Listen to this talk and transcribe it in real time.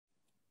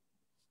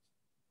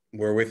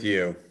We're with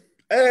you.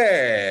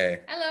 Hey,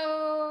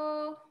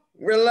 Hello.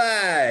 we're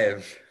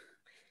live.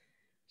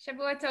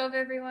 Shavua Tov,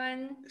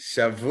 everyone.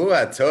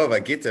 Shavua Tov,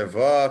 Agita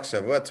Vok.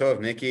 Shavua Tov,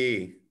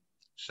 Nikki.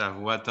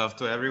 Shavua Tov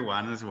to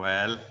everyone as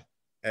well.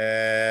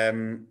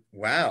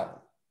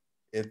 Wow.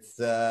 It's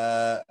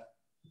Parshat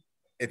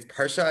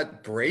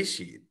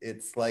Breshit.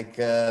 It's like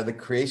the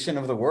creation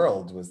of the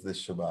world was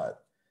this Shabbat.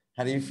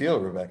 How do you feel,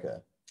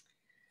 Rebecca?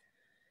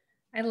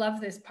 I love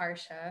this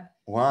Parsha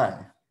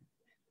Why?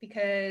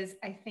 because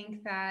I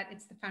think that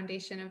it's the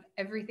foundation of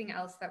everything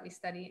else that we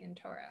study in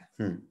Torah.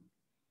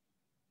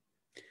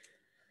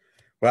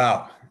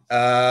 Wow.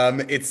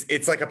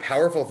 It's like a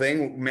powerful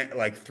thing.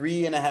 Like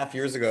 3.5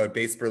 years ago at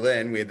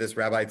BaseBerlin, we had this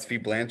Rabbi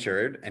Tzvi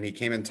Blanchard, and he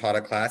came and taught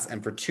a class.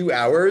 And for 2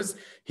 hours,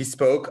 he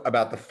spoke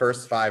about the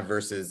first 5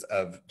 verses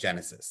of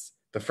Genesis,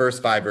 the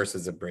first 5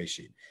 verses of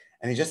Breshit.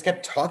 And he just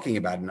kept talking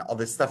about it and all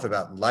this stuff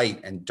about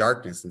light and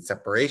darkness and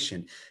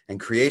separation and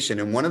creation.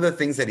 And one of the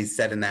things that he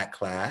said in that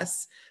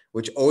class,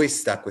 which always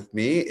stuck with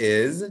me,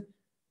 is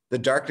the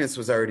darkness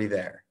was already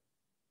there.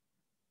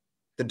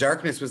 The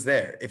darkness was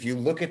there. If you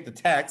look at the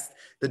text,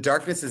 the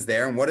darkness is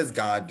there. And what does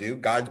God do?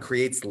 God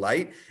creates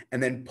light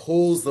and then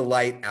pulls the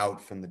light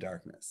out from the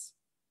darkness.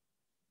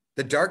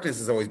 The darkness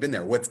has always been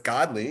there. What's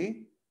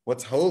godly,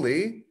 what's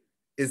holy,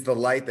 is the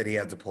light that he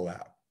had to pull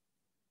out.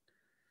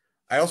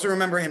 I also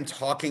remember him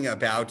talking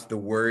about the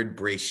word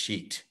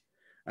breshit,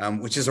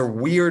 which is a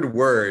weird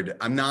word.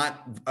 I'm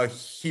not a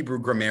Hebrew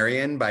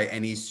grammarian by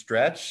any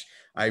stretch.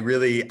 I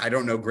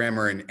don't know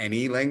grammar in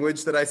any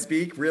language that I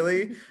speak,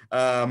 really.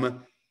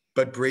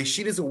 But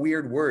Breshit is a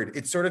weird word.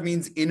 It sort of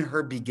means in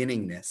her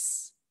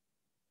beginningness.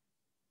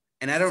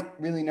 And I don't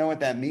really know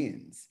what that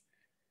means.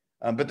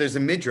 But there's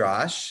a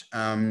midrash.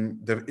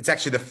 It's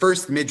actually the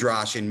first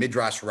midrash in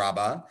Midrash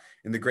Rabbah,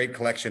 in the great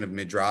collection of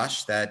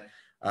midrash, that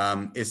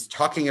is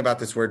talking about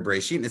this word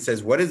Breshit. And it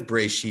says, what does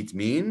Breshit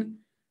mean?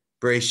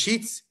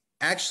 Breshit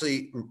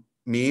actually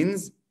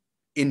means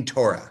in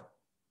Torah.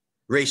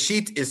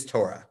 Reshit is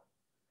Torah.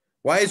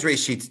 Why is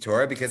Reshit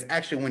Torah? Because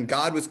actually when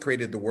God was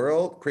creating the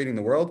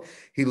world,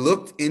 he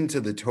looked into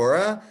the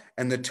Torah,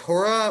 and the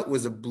Torah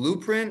was a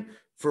blueprint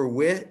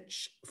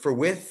with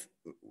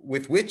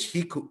which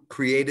he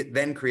created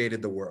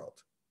the world.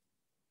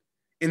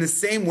 In the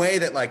same way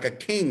that like a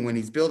king, when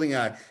he's building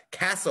a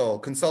castle,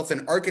 consults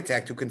an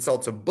architect who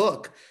consults a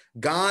book,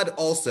 God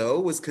also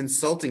was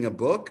consulting a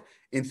book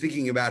in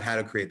thinking about how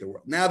to create the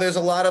world. Now, there's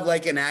a lot of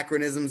like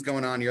anachronisms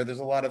going on here.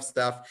 There's a lot of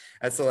stuff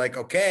that's like,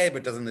 okay,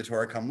 but doesn't the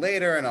Torah come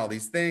later and all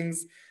these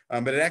things?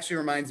 But it actually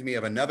reminds me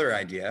of another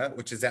idea,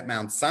 which is at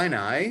Mount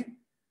Sinai.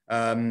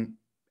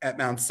 At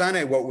Mount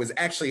Sinai, what was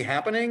actually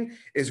happening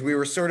is we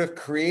were sort of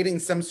creating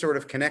some sort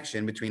of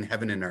connection between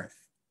heaven and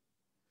earth,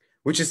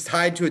 which is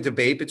tied to a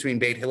debate between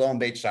Beit Hillel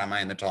and Beit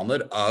Shammai in the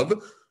Talmud of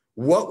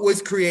what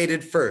was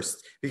created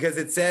first, because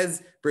it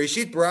says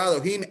Bereshit bara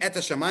Elohim et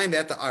hashamayim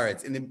ve'et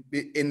haaretz.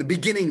 In the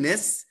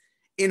beginningness,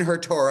 in her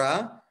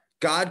Torah,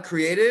 God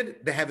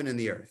created the heaven and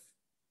the earth,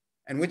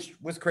 and which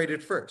was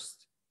created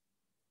first.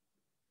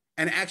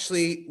 And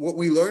actually, what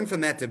we learn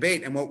from that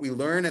debate and what we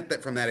learn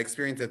from that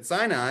experience at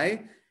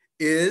Sinai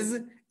is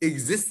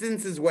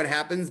existence is what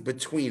happens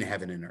between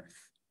heaven and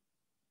earth.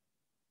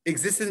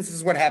 Existence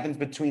is what happens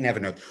between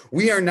heaven and earth.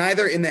 We are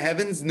neither in the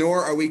heavens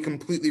nor are we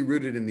completely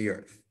rooted in the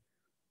earth.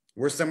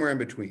 We're somewhere in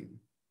between.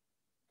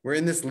 We're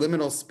in this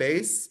liminal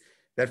space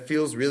that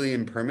feels really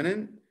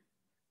impermanent,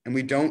 and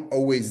we don't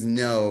always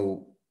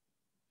know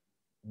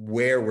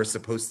where we're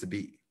supposed to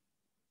be.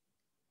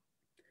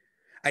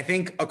 I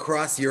think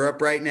across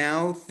Europe right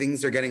now,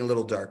 things are getting a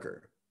little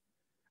darker.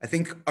 I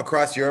think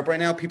across Europe right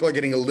now, people are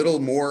getting a little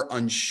more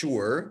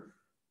unsure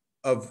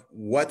of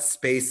what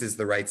space is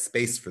the right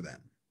space for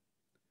them.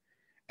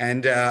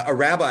 And a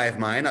rabbi of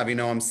mine,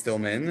 Avinoam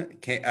Stillman,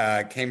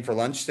 came for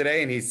lunch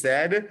today, and he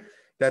said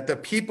that the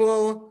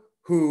people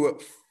who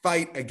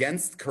fight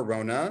against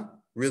Corona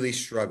really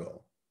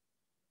struggle.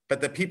 But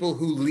the people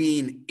who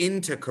lean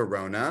into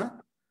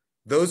Corona,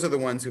 those are the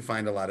ones who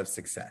find a lot of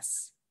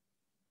success.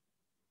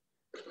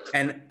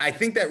 And I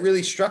think that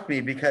really struck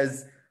me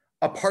because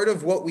a part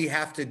of what we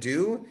have to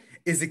do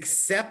is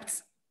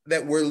accept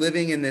that we're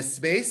living in this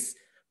space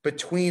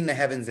between the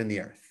heavens and the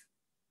earth.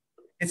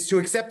 It's to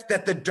accept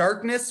that the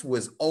darkness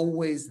was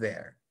always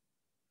there.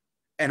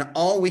 And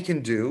all we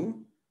can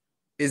do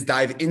is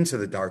dive into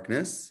the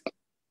darkness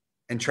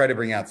and try to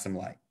bring out some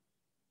light.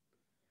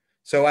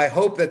 So I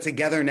hope that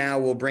together now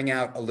we'll bring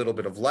out a little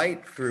bit of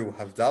light through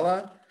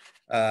Havdallah.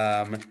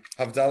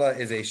 Havdallah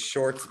is a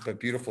short but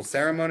beautiful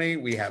ceremony.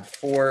 We have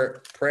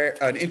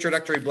an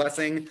introductory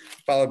blessing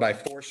followed by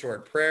 4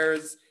 short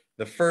prayers.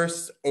 The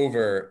first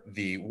over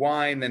the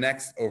wine, the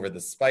next over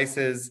the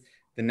spices,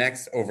 the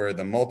next over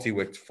the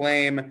multi-wicked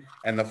flame,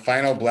 and the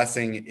final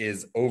blessing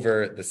is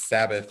over the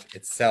Sabbath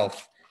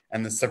itself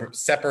and the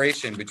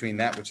separation between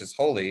that which is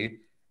holy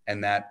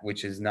and that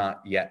which is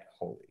not yet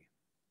holy.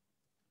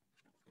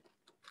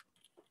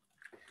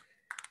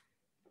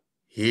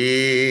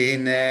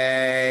 Hine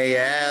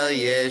el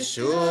Yeshuati,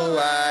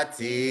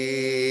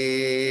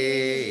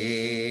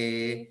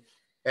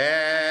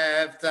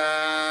 Eftach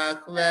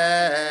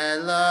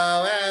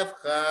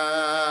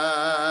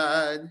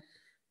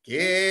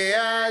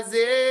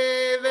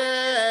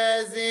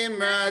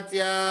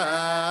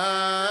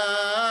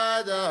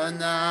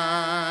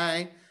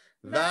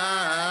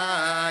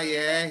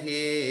Vayehi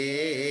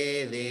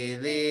li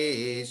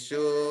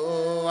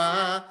lishua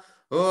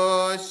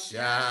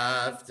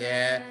Ushavte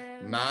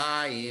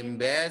mayim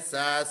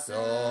besason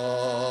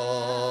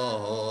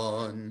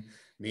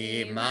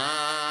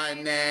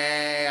Mimane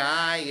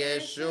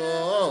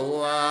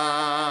Yeshua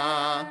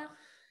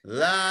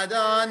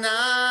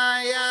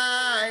Ladonai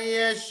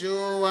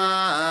Yeshua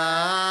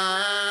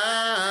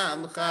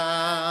Amcha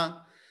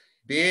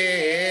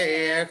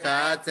Birchatecha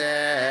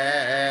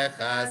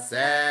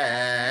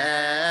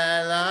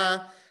Sela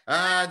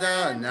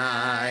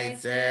Adonai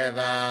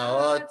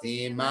Tzevaot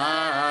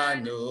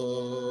Imanu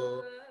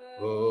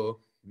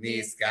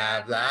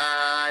Niskav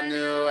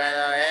lanu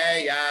Elohei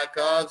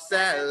Yaakov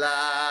Sela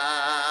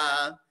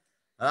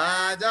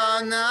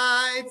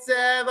Adonai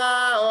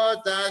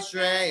Tzevaot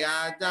Ashrei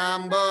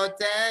Adam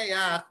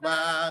Boteach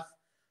Bach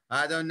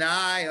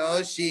Adonai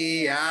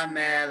Oshia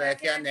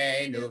Melech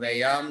Yaneinu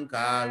V'Yom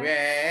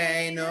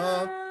Kareinu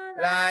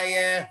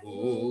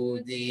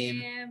LaYehudim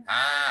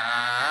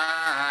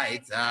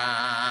Ha'ita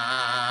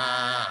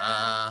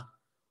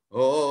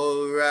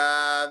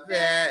Ora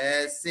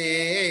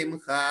V'Simcha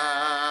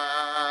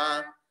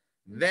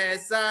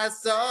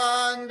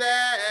V'Sason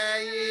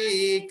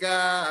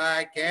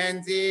V'Yikar Ken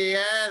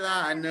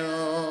Tielanu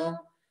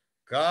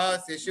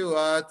Kos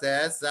Yeshuot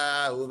Esa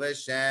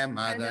Uveshem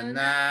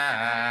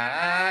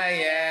Adonai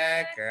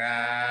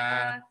Yekra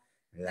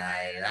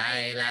Lai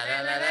lai la la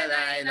la la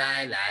lai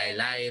lai lai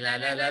lai la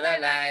la la la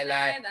lai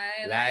lai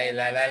lai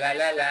la la la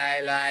la lai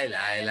lai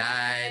lai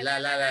lai la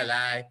la la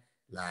lai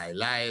lai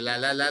lai la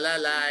la la la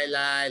lai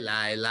lai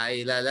lai lai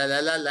la la la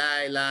la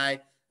lai lai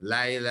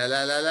lai la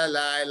la la la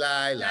lai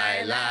lai lai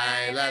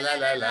lai la la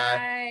la lai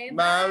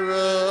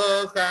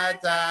Baruch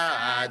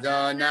atah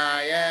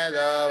Adonai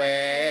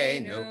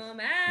Eloheinu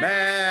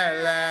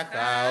melech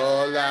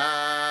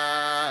haolam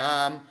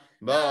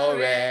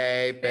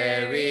borei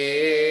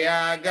peri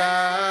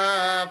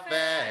hagafen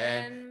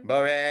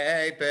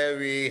borei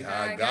peri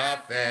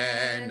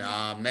hagafen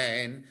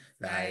amen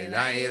lai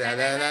lai la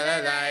la la la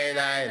lai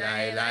lai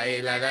lai lai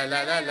la la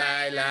la la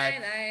lai lai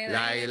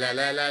lai la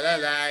la la la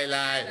lai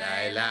lai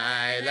lai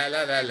lai la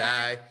la la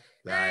lai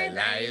lai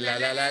lai la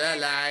la la la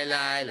lai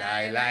lai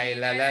lai lai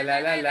la la la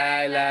la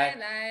lai lai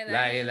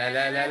lai la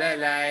la la la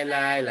lai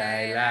lai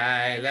lai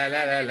lai la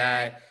la la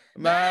lai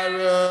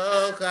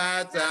Baruch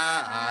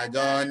atah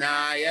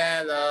Adonai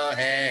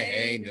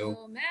Eloheinu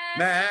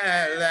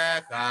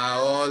melech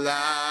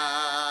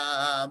haolam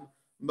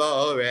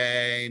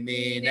borei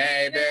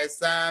minei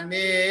besamim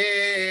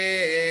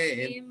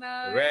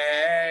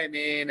borei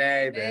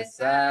minei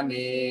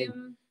besamim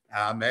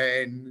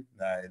Amen.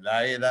 Lai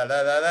lai la la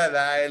la la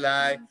lai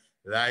lai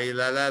lai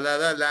la la la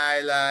la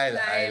lai lai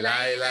lai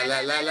lai la la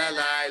la la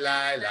lai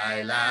lai lai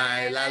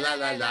lai la la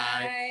la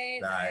lai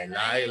lai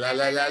lai la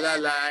la la la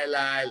lai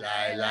lai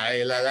lai lai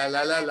la la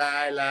la la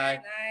lai lai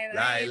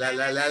lai la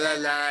la la la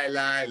lai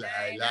lai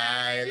lai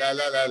lai la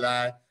la la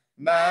lai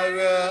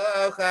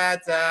Baruch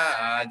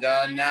atah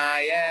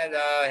Adonai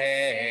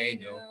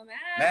Eloheinu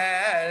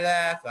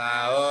melech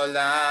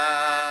haolam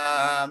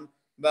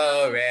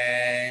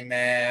borei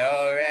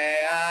meorei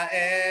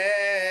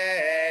ha'esh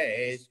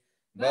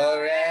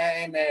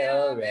borei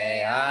meorei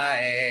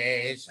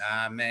ha'esh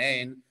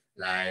Amen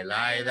Lai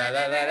lai la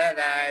la la la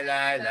lai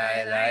lai lai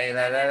lai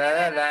la la la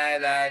la lai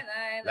lai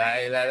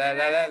lai la la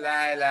la la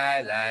lai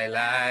lai lai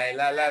lai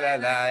la la la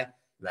lai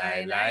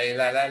lai lai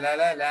la la la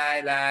la lai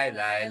lai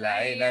lai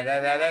lai la la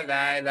la la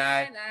lai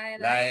lai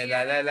lai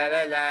la la la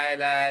la lai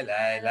lai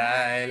lai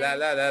lai la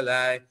la la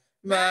lai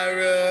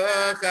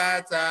Baruch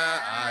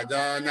atah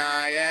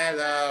Adonai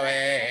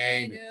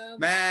Eloheinu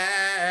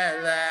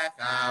melech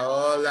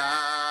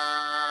haolam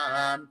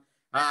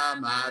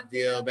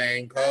Hamavdil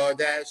ben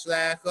kodesh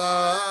lecho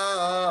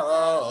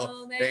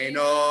ben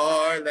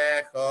or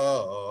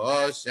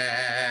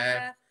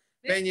lechoshech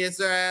ben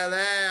Yisrael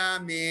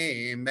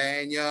le'amim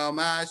ben yom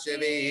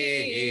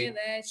hashvi'i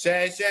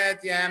sheshet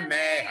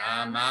yemei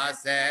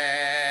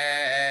hamaseh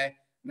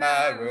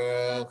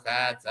Baruch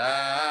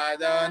atah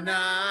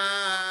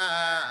Adonai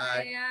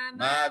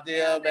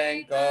Mavdil ben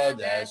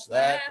kodesh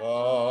lecho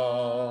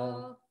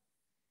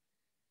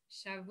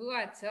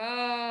Shavua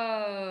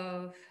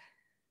Tov.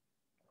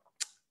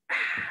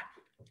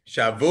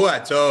 Shavua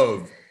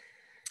Tov.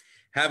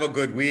 Have a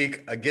good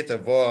week. A git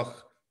avoch.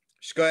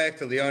 Shkoyach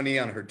to Leonie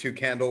on her 2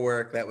 candle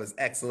work. That was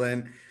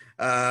excellent.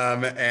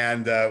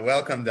 And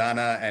welcome,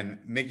 Donna. And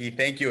Mickey,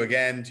 thank you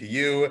again to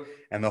you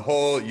and the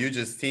whole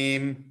EUJS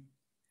team.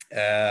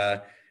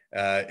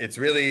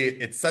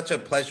 It's such a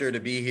pleasure to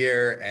be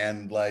here.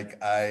 And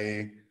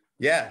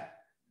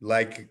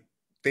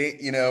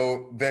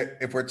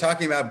if we're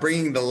talking about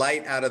bringing the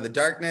light out of the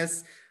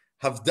darkness,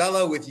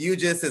 Havdallah with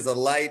EUJS is a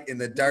light in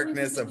the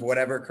darkness of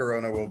whatever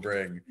Corona will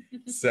bring.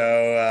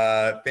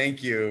 So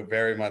thank you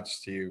very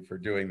much to you for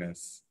doing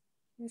this.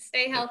 And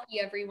stay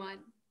healthy, everyone.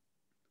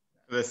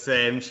 The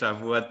same,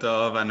 Shavua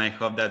Tov, and I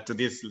hope that to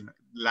this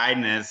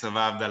lightness of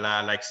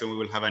Havdallah, like soon we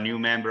will have a new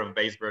member of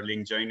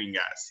BaseBerlin joining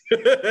us.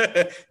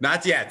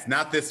 Not yet,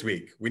 not this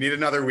week. We need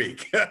another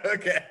week.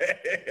 Okay.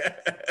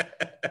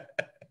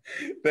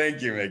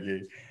 Thank you,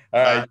 Mickey.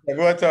 All right.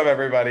 Shavua Tov,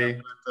 everybody.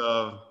 Shavua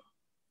Tov.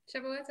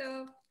 Shavuot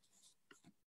Tov.